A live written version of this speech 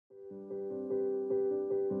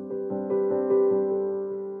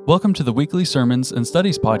Welcome to the weekly sermons and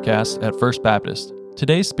studies podcast at First Baptist.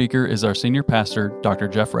 Today's speaker is our senior pastor, Dr.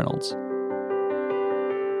 Jeff Reynolds.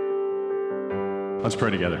 Let's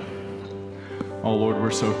pray together. Oh Lord,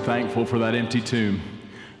 we're so thankful for that empty tomb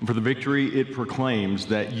and for the victory it proclaims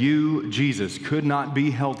that you, Jesus, could not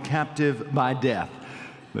be held captive by death,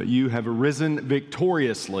 but you have arisen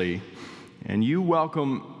victoriously, and you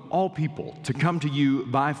welcome all people to come to you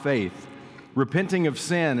by faith, repenting of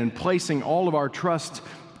sin and placing all of our trust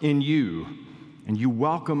in you, and you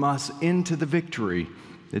welcome us into the victory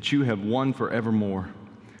that you have won forevermore.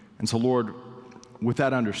 And so, Lord, with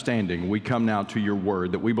that understanding, we come now to your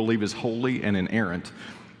word that we believe is holy and inerrant,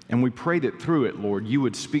 and we pray that through it, Lord, you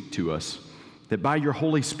would speak to us, that by your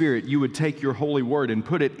Holy Spirit, you would take your holy word and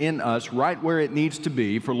put it in us right where it needs to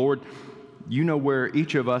be, for Lord, you know where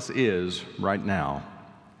each of us is right now.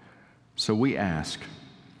 So we ask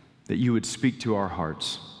that you would speak to our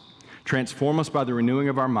hearts. Transform us by the renewing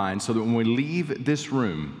of our minds so that when we leave this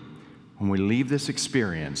room, when we leave this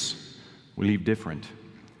experience, we leave different,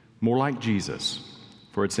 more like Jesus.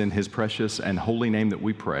 For it's in his precious and holy name that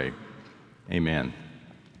we pray. Amen.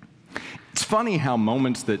 It's funny how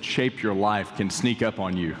moments that shape your life can sneak up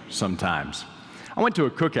on you sometimes. I went to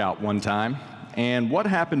a cookout one time, and what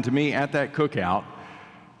happened to me at that cookout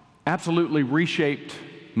absolutely reshaped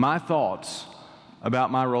my thoughts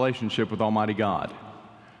about my relationship with Almighty God.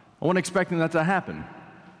 I wasn't expecting that to happen,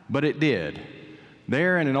 but it did.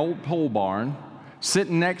 There in an old pole barn,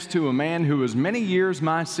 sitting next to a man who was many years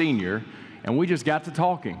my senior, and we just got to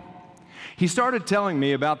talking. He started telling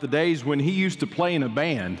me about the days when he used to play in a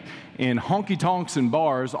band in honky-tonks and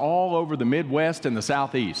bars all over the Midwest and the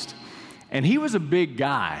Southeast. And he was a big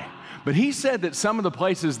guy, but he said that some of the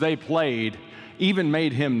places they played even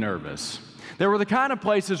made him nervous. There were the kind of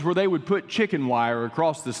places where they would put chicken wire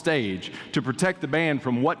across the stage to protect the band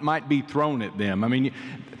from what might be thrown at them. I mean,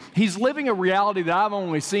 he's living a reality that I've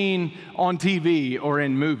only seen on TV or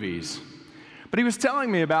in movies. But he was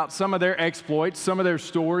telling me about some of their exploits, some of their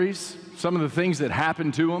stories, some of the things that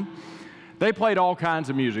happened to them. They played all kinds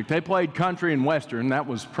of music. They played country and western. That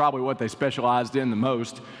was probably what they specialized in the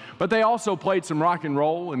most. But they also played some rock and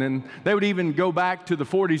roll, and then they would even go back to the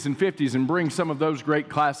 40s and 50s and bring some of those great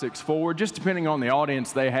classics forward, just depending on the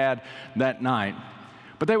audience they had that night.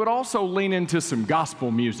 But they would also lean into some gospel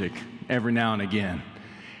music every now and again.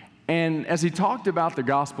 And as he talked about the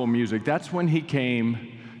gospel music, that's when he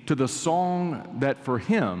came to the song that for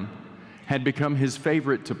him had become his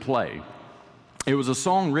favorite to play. It was a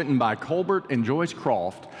song written by Colbert and Joyce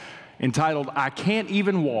Croft entitled, "I Can't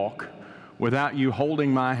Even Walk Without You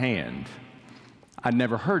Holding My Hand." I'd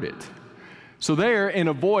never heard it. So there, in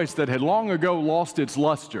a voice that had long ago lost its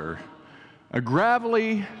luster, a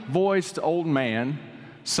gravelly voiced old man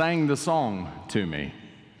sang the song to me.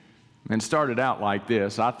 And it started out like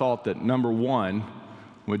this. I thought that number one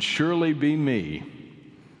would surely be me.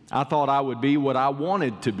 I thought I would be what I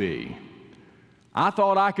wanted to be. I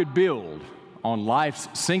thought I could build on life's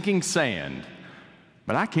sinking sand,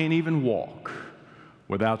 but I can't even walk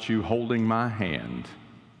without you holding my hand.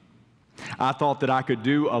 I thought that I could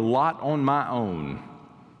do a lot on my own.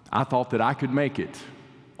 I thought that I could make it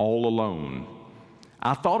all alone.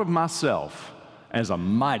 I thought of myself as a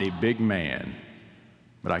mighty big man,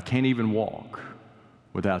 but I can't even walk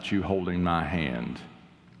without you holding my hand.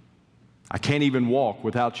 I can't even walk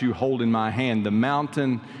without you holding my hand. The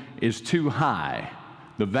mountain is too high.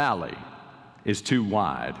 The valley is too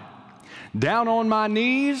wide. Down on my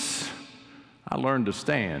knees, I learned to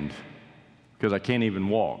stand because I can't even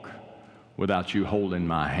walk without you holding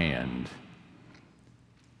my hand.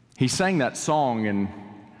 He sang that song and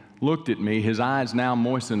looked at me, his eyes now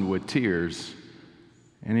moistened with tears,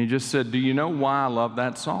 and he just said, "Do you know why I love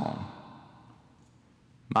that song?"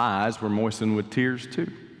 My eyes were moistened with tears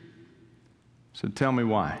too. I said, "Tell me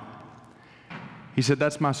why." He said,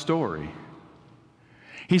 "That's my story."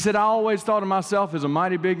 He said, "I always thought of myself as a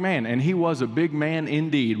mighty big man," and he was a big man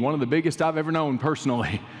indeed, one of the biggest I've ever known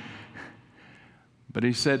personally. But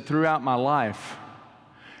he said, throughout my life,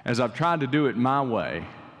 as I've tried to do it my way,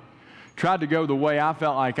 tried to go the way I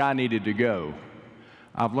felt like I needed to go,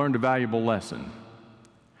 I've learned a valuable lesson.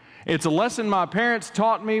 It's a lesson my parents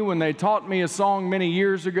taught me when they taught me a song many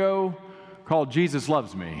years ago called "Jesus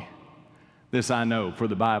Loves Me. This I know, for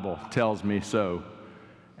the Bible tells me so."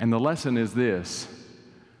 And the lesson is this: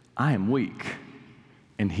 I am weak,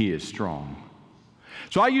 and he is strong.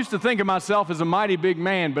 So I used to think of myself as a mighty big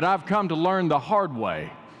man, but I've come to learn the hard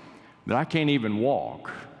way that I can't even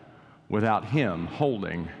walk without him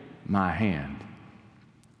holding my hand.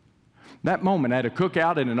 That moment at a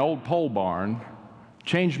cookout in an old pole barn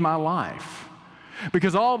changed my life.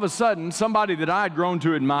 Because all of a sudden, somebody that I had grown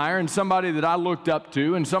to admire and somebody that I looked up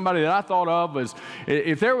to and somebody that I thought of as,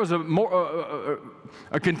 if there was a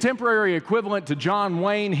contemporary equivalent to John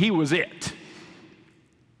Wayne, he was it.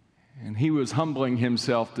 And he was humbling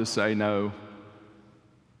himself to say, no,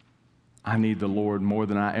 I need the Lord more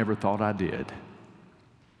than I ever thought I did.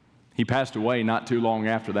 He passed away not too long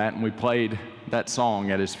after that, and we played that song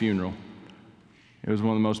at his funeral. It was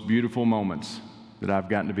one of the most beautiful moments that I've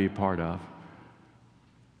gotten to be a part of.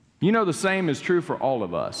 You know, the same is true for all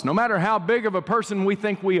of us. No matter how big of a person we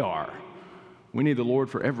think we are, we need the Lord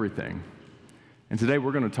for everything. And today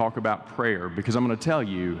we're going to talk about prayer, because I'm going to tell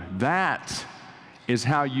you that is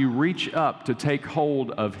how you reach up to take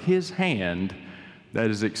hold of His hand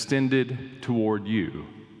that is extended toward you.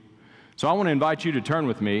 So I want to invite you to turn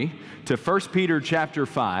with me to 1 Peter chapter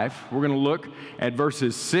 5. We're going to look at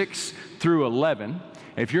verses 6 through 11.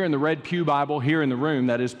 If you're in the Red Pew Bible here in the room,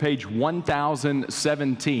 that is page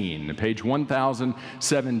 1017, page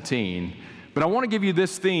 1017. But I want to give you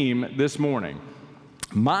this theme this morning.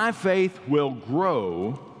 My faith will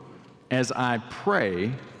grow as I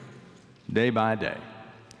pray day by day.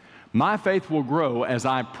 My faith will grow as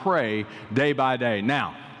I pray day by day.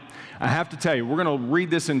 Now, I have to tell you, we're going to read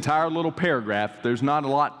this entire little paragraph. There's not a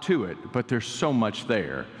lot to it, but there's so much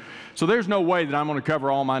there. So there's no way that I'm going to cover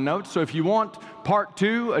all my notes. So if you want part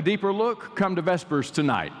 2, a deeper look, come to Vespers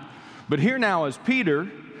tonight. But here now, as Peter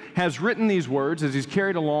has written these words, as he's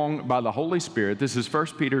carried along by the Holy Spirit, this is 1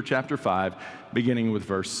 Peter chapter 5, beginning with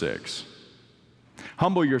verse 6.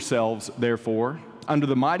 Humble yourselves, therefore, under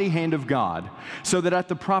the mighty hand of God, so that at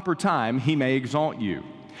the proper time He may exalt you,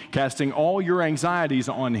 casting all your anxieties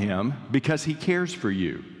on Him, because He cares for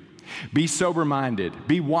you. Be sober-minded,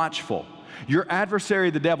 be watchful. Your adversary,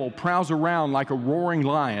 the devil, prowls around like a roaring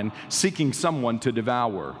lion, seeking someone to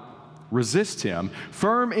devour. Resist him,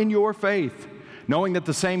 firm in your faith, knowing that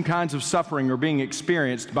the same kinds of suffering are being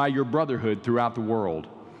experienced by your brotherhood throughout the world.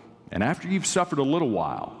 And after you've suffered a little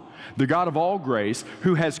while, the God of all grace,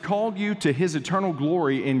 who has called you to His eternal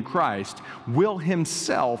glory in Christ, will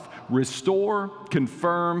Himself restore,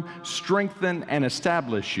 confirm, strengthen, and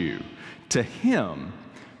establish you. To Him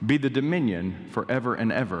be the dominion forever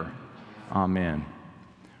and ever. Amen.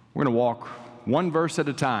 We're going to walk one verse at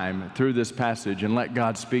a time through this passage and let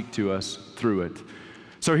God speak to us through it.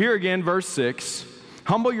 So here again, verse 6.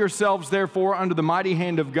 Humble yourselves, therefore, under the mighty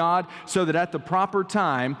hand of God, so that at the proper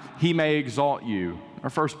time He may exalt you. Our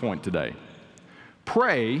first point today.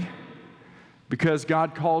 Pray because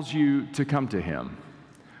God calls you to come to Him.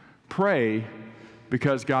 Pray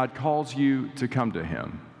because God calls you to come to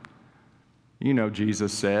Him. You know,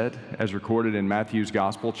 Jesus said, as recorded in Matthew's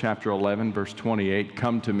Gospel, chapter 11, verse 28,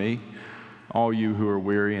 "Come to me, all you who are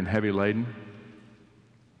weary and heavy laden."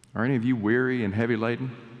 Are any of you weary and heavy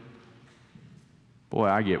laden? Boy,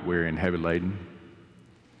 I get weary and heavy laden.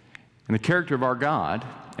 And the character of our God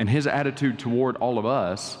and His attitude toward all of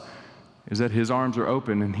us is that His arms are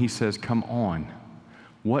open and He says, come on.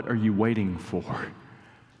 What are you waiting for?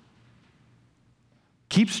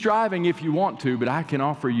 Keep striving if you want to, but I can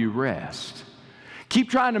offer you rest. Keep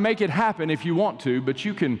trying to make it happen if you want to, but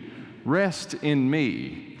you can rest in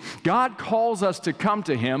me. God calls us to come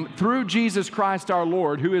to Him through Jesus Christ our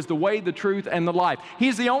Lord, who is the way, the truth, and the life.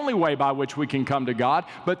 He's the only way by which we can come to God,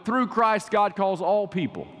 but through Christ, God calls all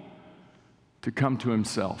people to come to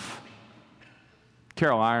Himself.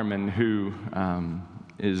 Carol Ironman, who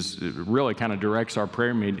is really kind of directs our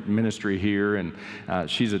prayer ministry here, and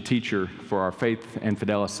she's a teacher for our Faith and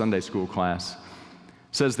Fidelis Sunday School class,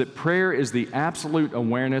 says that prayer is the absolute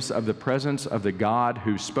awareness of the presence of the God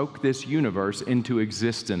who spoke this universe into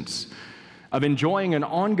existence, of enjoying an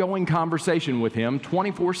ongoing conversation with Him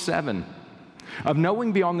 24/7, of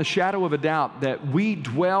knowing beyond the shadow of a doubt that we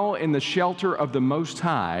dwell in the shelter of the Most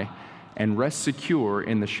High and rest secure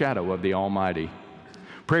in the shadow of the Almighty.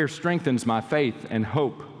 Prayer strengthens my faith and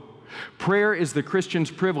hope. Prayer is the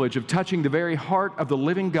Christian's privilege of touching the very heart of the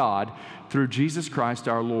living God through Jesus Christ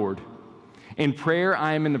our Lord. In prayer,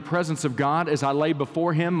 I am in the presence of God as I lay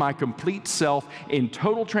before Him my complete self in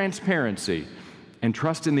total transparency and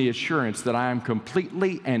trust in the assurance that I am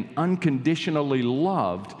completely and unconditionally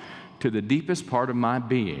loved to the deepest part of my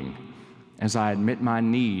being as I admit my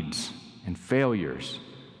needs and failures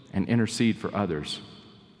and intercede for others.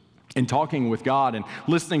 In talking with God and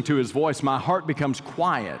listening to His voice, my heart becomes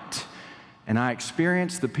quiet and I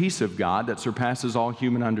experience the peace of God that surpasses all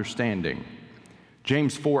human understanding.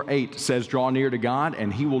 James 4:8 says, "Draw near to God,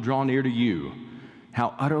 and He will draw near to you."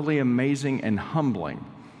 How utterly amazing and humbling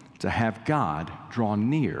to have God draw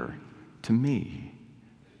near to me.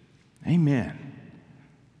 Amen.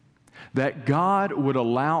 That God would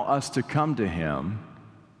allow us to come to Him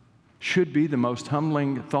should be the most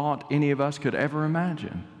humbling thought any of us could ever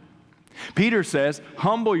imagine. Peter says,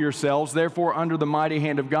 "Humble yourselves, therefore, under the mighty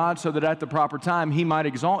hand of God, so that at the proper time He might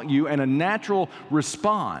exalt you." And a natural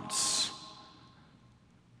response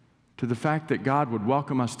to the fact that God would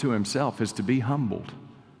welcome us to Himself is to be humbled.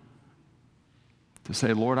 To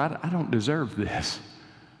say, "Lord, I don't deserve this,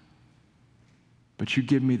 but You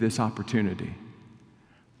give me this opportunity."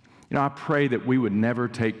 You know, I pray that we would never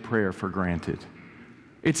take prayer for granted.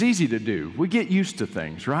 It's easy to do. We get used to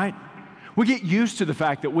things, right? We get used to the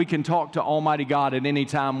fact that we can talk to Almighty God at any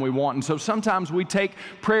time we want. And so sometimes we take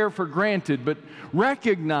prayer for granted, but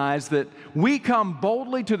recognize that we come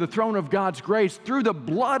boldly to the throne of God's grace through the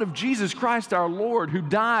blood of Jesus Christ our Lord, who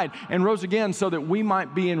died and rose again so that we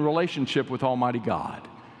might be in relationship with Almighty God.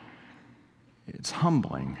 It's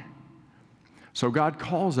humbling. So God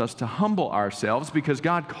calls us to humble ourselves because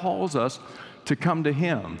God calls us to come to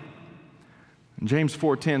Him. And James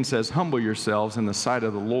 4:10 says, "Humble yourselves in the sight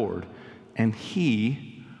of the Lord, and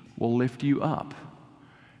He will lift you up."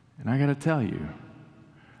 And I got to tell you,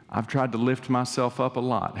 I've tried to lift myself up a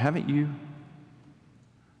lot. Haven't you?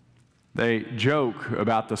 They joke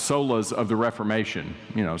about the solas of the Reformation.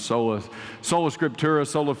 You know, sola scriptura,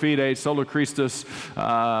 sola fide, sola Christus,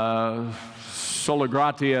 sola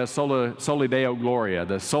gratia, soli Deo gloria,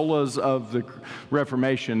 the solas of the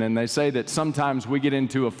Reformation. And they say that sometimes we get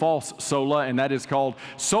into a false sola, and that is called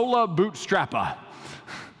sola bootstrappa.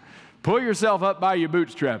 Pull yourself up by your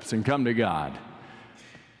bootstraps and come to God.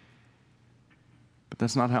 But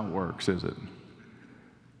that's not how it works, is it?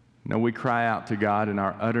 No, we cry out to God in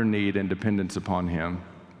our utter need and dependence upon Him,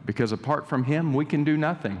 because apart from Him, we can do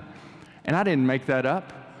nothing. And I didn't make that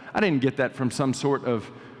up. I didn't get that from some sort of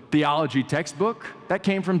theology textbook. That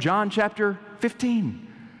came from John chapter 15.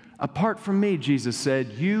 Apart from me, Jesus said,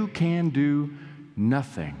 you can do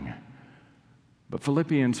nothing. But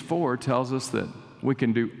Philippians 4 tells us that we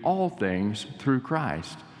can do all things through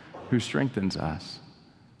Christ who strengthens us.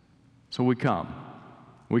 So we come.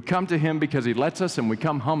 We come to Him because He lets us, and we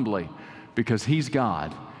come humbly because He's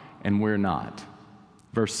God and we're not.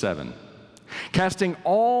 Verse 7. Casting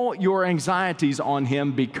all your anxieties on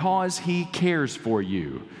Him because He cares for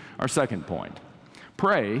you. Our second point.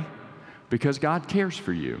 Pray because God cares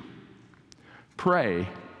for you. Pray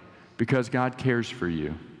because God cares for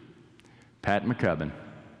you. Pat McCubbin.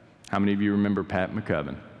 How many of you remember Pat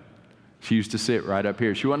McCubbin? She used to sit right up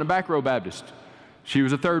here. She wasn't a back row Baptist. She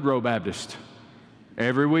was a third row Baptist.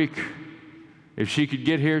 Every week, if she could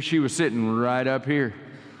get here, she was sitting right up here.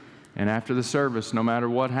 And after the service, no matter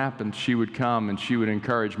what happened, she would come and she would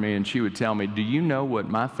encourage me and she would tell me, do you know what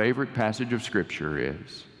my favorite passage of Scripture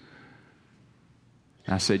is?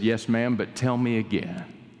 I said, yes, ma'am, but tell me again.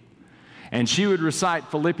 And she would recite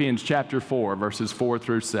Philippians chapter 4, verses 4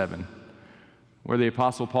 through 7, where the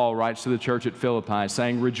Apostle Paul writes to the church at Philippi,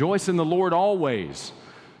 saying, rejoice in the Lord always.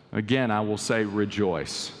 Again, I will say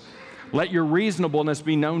rejoice. Let your reasonableness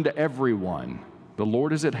be known to everyone. The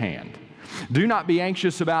Lord is at hand. Do not be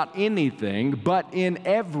anxious about anything, but in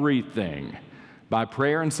everything, by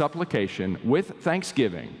prayer and supplication, with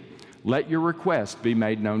thanksgiving, let your request be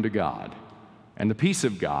made known to God. And the peace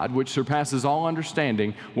of God, which surpasses all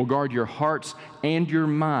understanding, will guard your hearts and your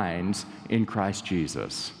minds in Christ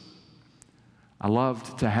Jesus. I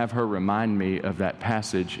loved to have her remind me of that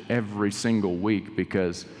passage every single week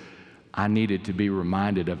because I needed to be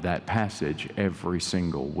reminded of that passage every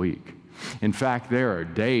single week. In fact, there are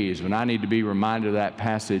days when I need to be reminded of that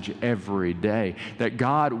passage every day, that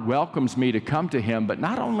God welcomes me to come to Him, but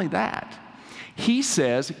not only that, He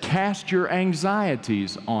says, cast your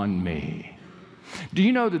anxieties on me. Do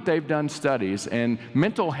you know that they've done studies and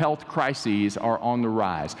mental health crises are on the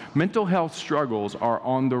rise? Mental health struggles are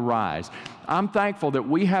on the rise. I'm thankful that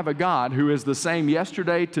we have a God who is the same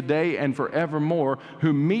yesterday, today, and forevermore,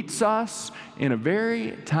 who meets us in a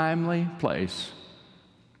very timely place.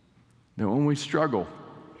 That when we struggle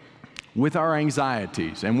with our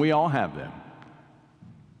anxieties, and we all have them,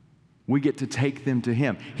 we get to take them to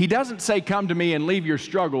Him. He doesn't say, come to me and leave your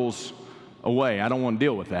struggles away. I don't want to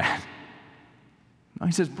deal with that. No,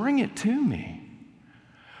 He says, bring it to me.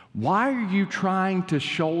 Why are you trying to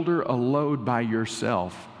shoulder a load by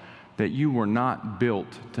yourself that you were not built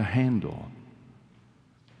to handle?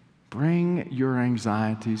 Bring your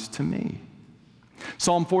anxieties to me.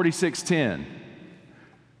 Psalm 46:10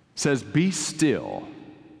 says, be still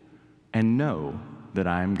and know that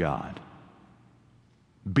I am God.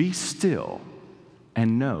 Be still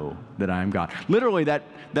and know that I am God. Literally,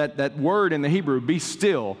 that word in the Hebrew, be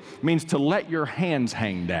still, means to let your hands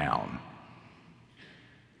hang down.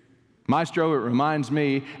 Maestro, it reminds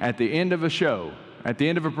me at the end of a show, at the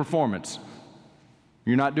end of a performance,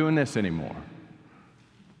 you're not doing this anymore.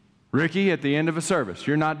 Ricky, at the end of a service,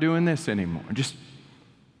 you're not doing this anymore. Just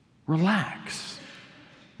relax.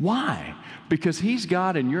 Why? Because He's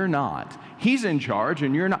God and you're not. He's in charge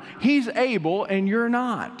and you're not. He's able and you're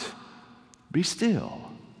not. Be still.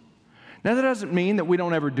 Now, that doesn't mean that we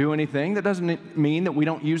don't ever do anything. That doesn't mean that we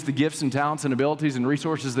don't use the gifts and talents and abilities and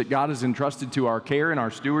resources that God has entrusted to our care and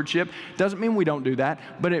our stewardship. Doesn't mean we don't do that,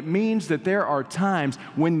 but it means that there are times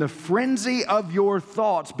when the frenzy of your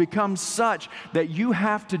thoughts becomes such that you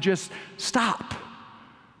have to just stop.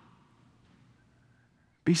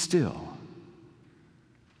 Be still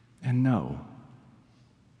and know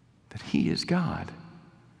that He is God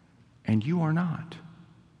and you are not.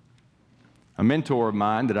 A mentor of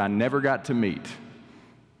mine that I never got to meet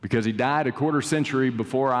because he died a quarter century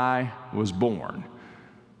before I was born.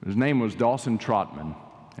 His name was Dawson Trotman,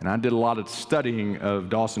 and I did a lot of studying of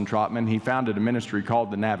Dawson Trotman. He founded a ministry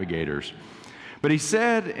called the Navigators. But he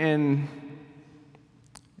said in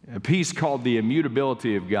a piece called The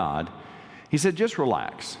Immutability of God, he said, just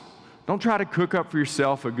relax. Don't try to cook up for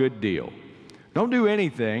yourself a good deal. Don't do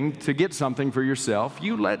anything to get something for yourself.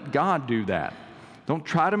 You let God do that. Don't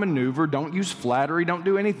try to maneuver. Don't use flattery. Don't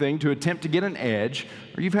do anything to attempt to get an edge,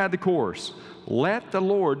 or you've had the course. Let the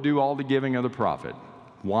Lord do all the giving of the prophet.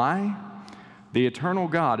 Why? The eternal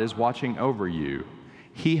God is watching over you.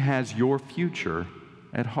 He has your future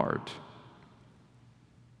at heart.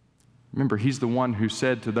 Remember, He's the one who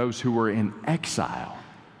said to those who were in exile,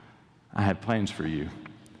 I have plans for you,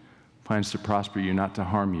 plans to prosper you, not to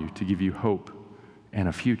harm you, to give you hope and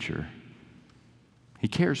a future. He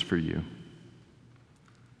cares for you.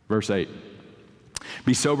 Verse 8,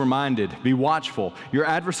 be sober-minded, be watchful. Your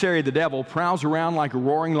adversary, the devil, prowls around like a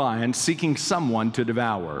roaring lion, seeking someone to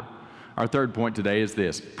devour. Our third point today is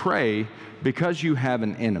this: pray because you have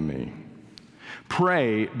an enemy.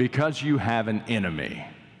 Pray because you have an enemy.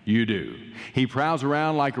 You do. He prowls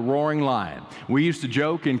around like a roaring lion. We used to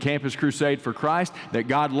joke in Campus Crusade for Christ that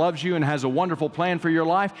God loves you and has a wonderful plan for your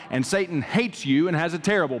life, and Satan hates you and has a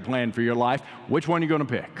terrible plan for your life. Which one are you going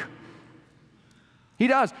to pick? He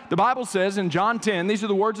does. The Bible says in John 10, these are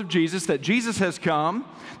the words of Jesus, that Jesus has come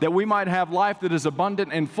that we might have life that is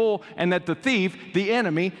abundant and full, and that the thief, the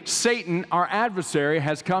enemy, Satan, our adversary,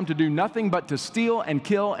 has come to do nothing but to steal and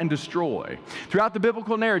kill and destroy. Throughout the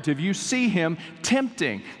biblical narrative, you see him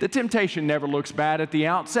tempting. The temptation never looks bad at the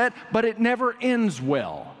outset, but it never ends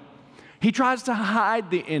well. He tries to hide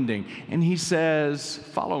the ending, and he says,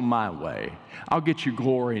 follow my way. I'll get you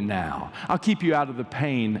glory now. I'll keep you out of the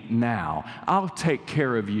pain now. I'll take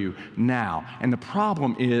care of you now. And the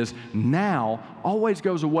problem is, now always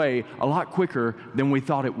goes away a lot quicker than we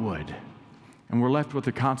thought it would. And we're left with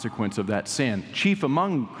the consequence of that sin, chief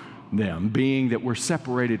among them being that we're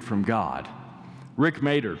separated from God. Rick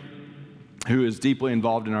Mader, who is deeply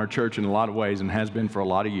involved in our church in a lot of ways and has been for a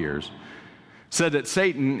lot of years, said that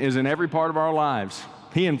Satan is in every part of our lives.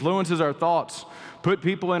 He influences our thoughts, put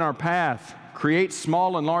people in our path, creates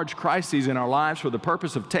small and large crises in our lives for the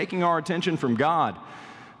purpose of taking our attention from God.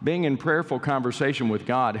 Being in prayerful conversation with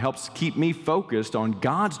God helps keep me focused on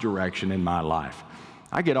God's direction in my life.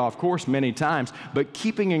 I get off course many times, but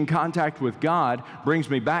keeping in contact with God brings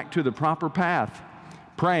me back to the proper path.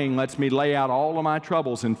 Praying lets me lay out all of my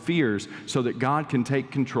troubles and fears so that God can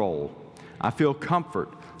take control. I feel comfort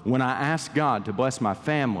when I ask God to bless my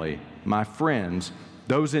family, my friends,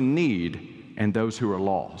 those in need, and those who are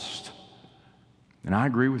lost. And I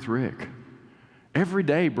agree with Rick. Every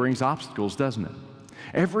day brings obstacles, doesn't it?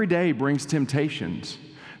 Every day brings temptations.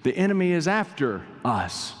 The enemy is after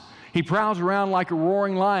us. He prowls around like a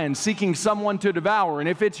roaring lion, seeking someone to devour. And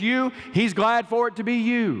if it's you, he's glad for it to be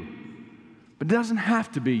you. But it doesn't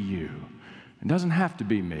have to be you. It doesn't have to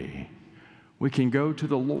be me. We can go to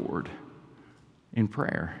the Lord in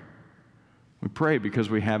prayer. We pray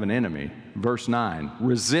because we have an enemy. Verse 9,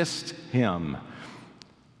 resist him.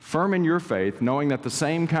 Firm in your faith, knowing that the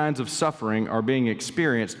same kinds of suffering are being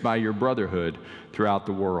experienced by your brotherhood throughout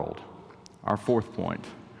the world. Our fourth point,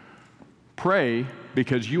 pray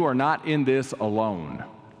because you are not in this alone.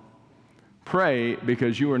 Pray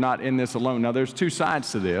because you are not in this alone. Now, there's two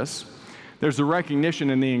sides to this. There's the recognition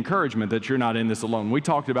and the encouragement that you're not in this alone. We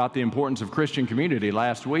talked about the importance of Christian community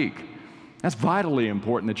last week. That's vitally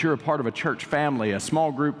important, that you're a part of a church family, a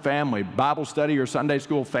small group family, Bible study or Sunday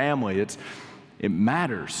school family. It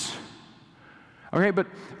matters. Okay, but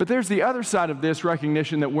there's the other side of this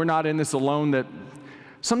recognition that we're not in this alone, that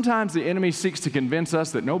sometimes the enemy seeks to convince us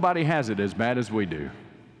that nobody has it as bad as we do.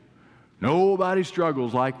 Nobody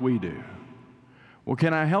struggles like we do. Well,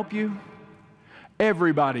 can I help you?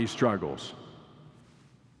 Everybody struggles.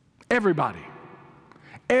 Everybody.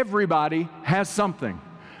 Everybody has something.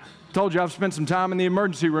 I told you I've spent some time in the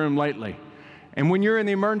emergency room lately. And when you're in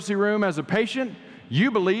the emergency room as a patient,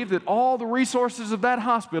 you believe that all the resources of that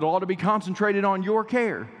hospital ought to be concentrated on your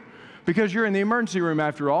care because you're in the emergency room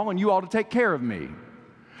after all, and you ought to take care of me.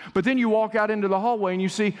 But then you walk out into the hallway and you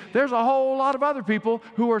see there's a whole lot of other people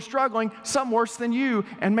who are struggling, some worse than you,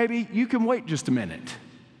 and maybe you can wait just a minute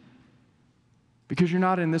because you're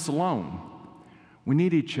not in this alone. We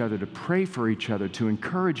need each other to pray for each other, to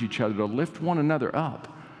encourage each other, to lift one another up.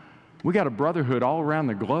 We got a brotherhood all around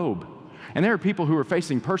the globe. And there are people who are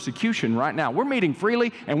facing persecution right now. We're meeting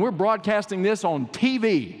freely and we're broadcasting this on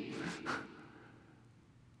TV.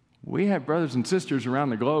 We have brothers and sisters around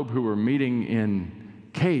the globe who are meeting in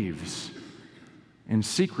caves, in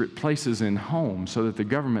secret places in homes so that the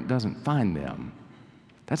government doesn't find them.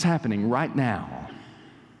 That's happening right now.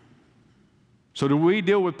 So do we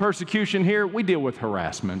deal with persecution here? We deal with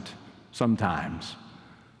harassment sometimes.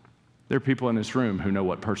 There are people in this room who know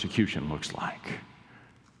what persecution looks like.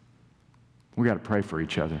 We got to pray for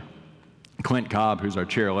each other. Clint Cobb, who's our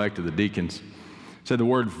chair-elect of the deacons, said the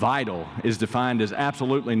word vital is defined as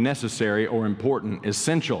absolutely necessary or important,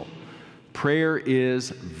 essential. Prayer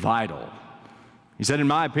is vital. He said, in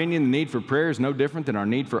my opinion, the need for prayer is no different than our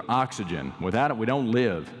need for oxygen. Without it, we don't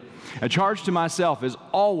live. A charge to myself is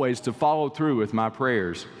always to follow through with my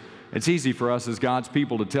prayers. It's easy for us as God's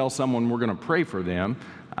people to tell someone we're going to pray for them.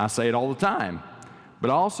 I say it all the time.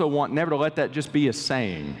 But I also want never to let that just be a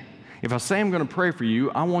saying. If I say I'm going to pray for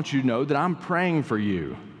you, I want you to know that I'm praying for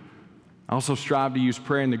you. I also strive to use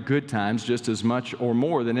prayer in the good times just as much or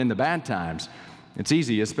more than in the bad times. It's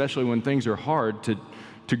easy, especially when things are hard,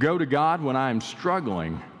 to go to God when I'm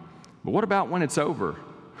struggling. But what about when it's over?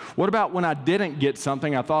 What about when I didn't get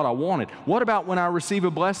something I thought I wanted? What about when I receive a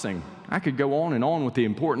blessing? I could go on and on with the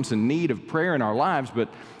importance and need of prayer in our lives, but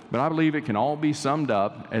I believe it can all be summed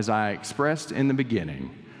up as I expressed in the beginning.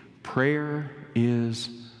 Prayer is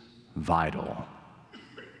vital.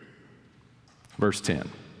 Verse 10.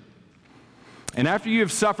 And after you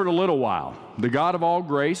have suffered a little while, the God of all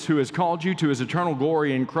grace, who has called you to his eternal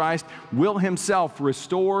glory in Christ, will himself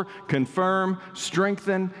restore, confirm,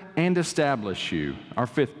 strengthen, and establish you. Our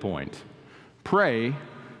fifth point. Pray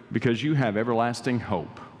because you have everlasting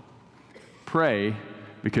hope. Pray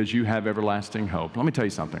because you have everlasting hope. Let me tell you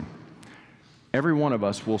something. Every one of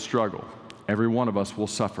us will struggle. Every one of us will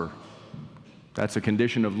suffer. That's a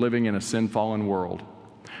condition of living in a sin-fallen world.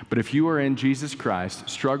 But if you are in Jesus Christ,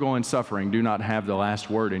 struggle and suffering do not have the last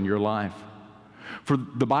word in your life. For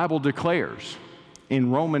the Bible declares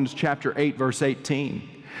in Romans chapter 8, verse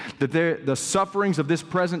 18, that the sufferings of this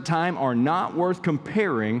present time are not worth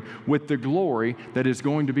comparing with the glory that is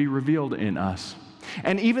going to be revealed in us.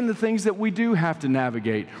 And even the things that we do have to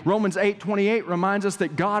navigate. Romans 8:28 reminds us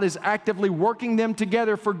that God is actively working them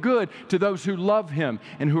together for good to those who love him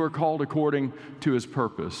and who are called according to his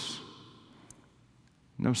purpose.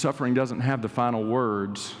 No, suffering doesn't have the final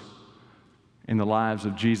words in the lives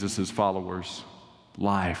of Jesus' followers.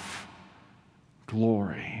 Life,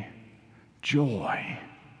 glory, joy,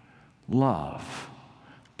 love,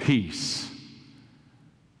 peace,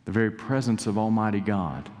 the very presence of Almighty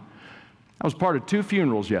God. I was part of two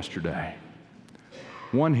funerals yesterday,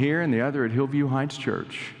 one here and the other at Hillview Heights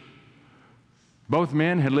Church. Both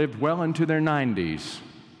men had lived well into their 90s.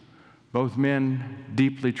 Both men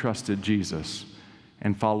deeply trusted Jesus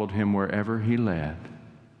and followed him wherever he led.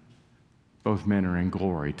 Both men are in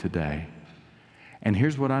glory today. And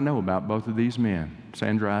here's what I know about both of these men.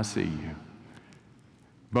 Sandra, I see you.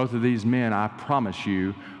 Both of these men, I promise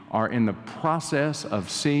you, are in the process of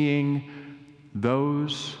seeing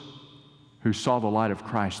those who saw the light of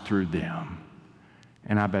Christ through them.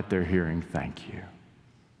 And I bet they're hearing thank you.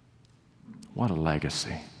 What a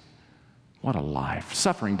legacy. What a life.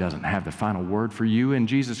 Suffering doesn't have the final word for you in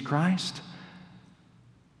Jesus Christ.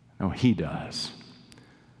 No, he does.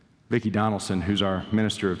 Vicki Donaldson, who's our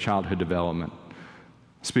Minister of Childhood Development,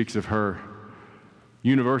 speaks of her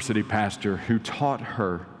university pastor who taught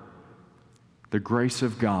her the grace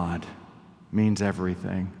of God means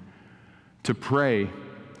everything. To pray,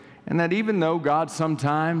 and that even though God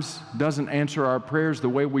sometimes doesn't answer our prayers the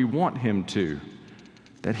way we want him to,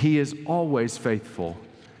 that he is always faithful.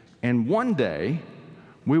 And one day,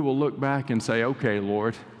 we will look back and say, okay,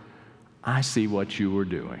 Lord, I see what you were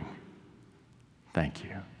doing. Thank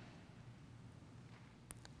you.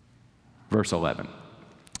 Verse 11.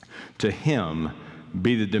 To him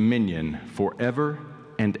be the dominion forever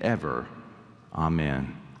and ever.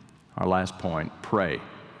 Amen. Our last point, pray,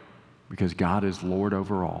 because God is Lord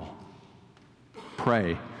over all.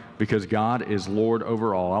 Pray, because God is Lord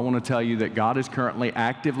over all. I want to tell you that God is currently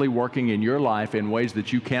actively working in your life in ways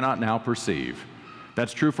that you cannot now perceive.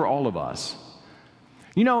 That's true for all of us.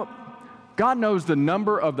 You know, God knows the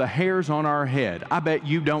number of the hairs on our head. I bet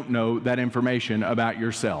you don't know that information about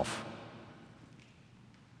yourself.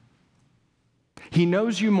 He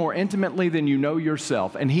knows you more intimately than you know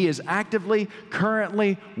yourself, and He is actively,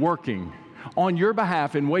 currently working on your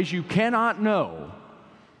behalf in ways you cannot know,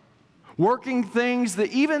 working things,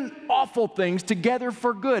 that even awful things, together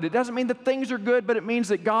for good. It doesn't mean that things are good, but it means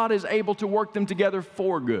that God is able to work them together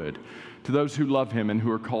for good to those who love Him and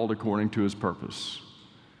who are called according to His purpose.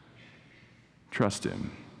 Trust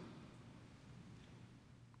Him.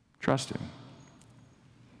 Trust Him.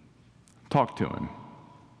 Talk to Him.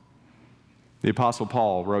 The Apostle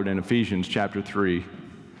Paul wrote in Ephesians chapter 3,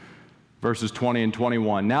 verses 20 and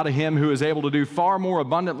 21, "Now to Him who is able to do far more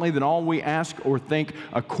abundantly than all we ask or think,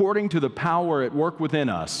 according to the power at work within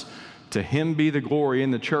us, to Him be the glory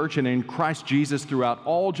in the church and in Christ Jesus throughout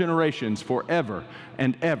all generations, forever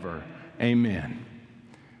and ever. Amen."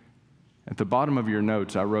 At the bottom of your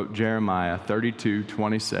notes, I wrote Jeremiah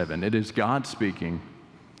 32:27. It is God speaking.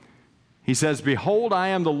 He says, "Behold, I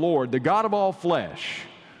am the Lord, the God of all flesh.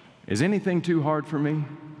 Is anything too hard for me?"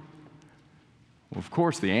 Well, of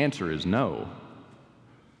course, the answer is no.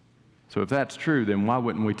 So if that's true, then why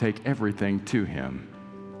wouldn't we take everything to Him?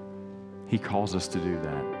 He calls us to do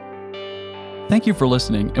that. Thank you for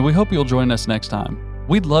listening, and we hope you'll join us next time.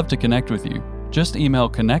 We'd love to connect with you. Just email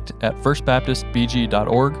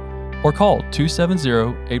connect@firstbaptistbg.org or call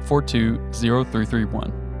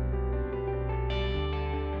 270-842-0331.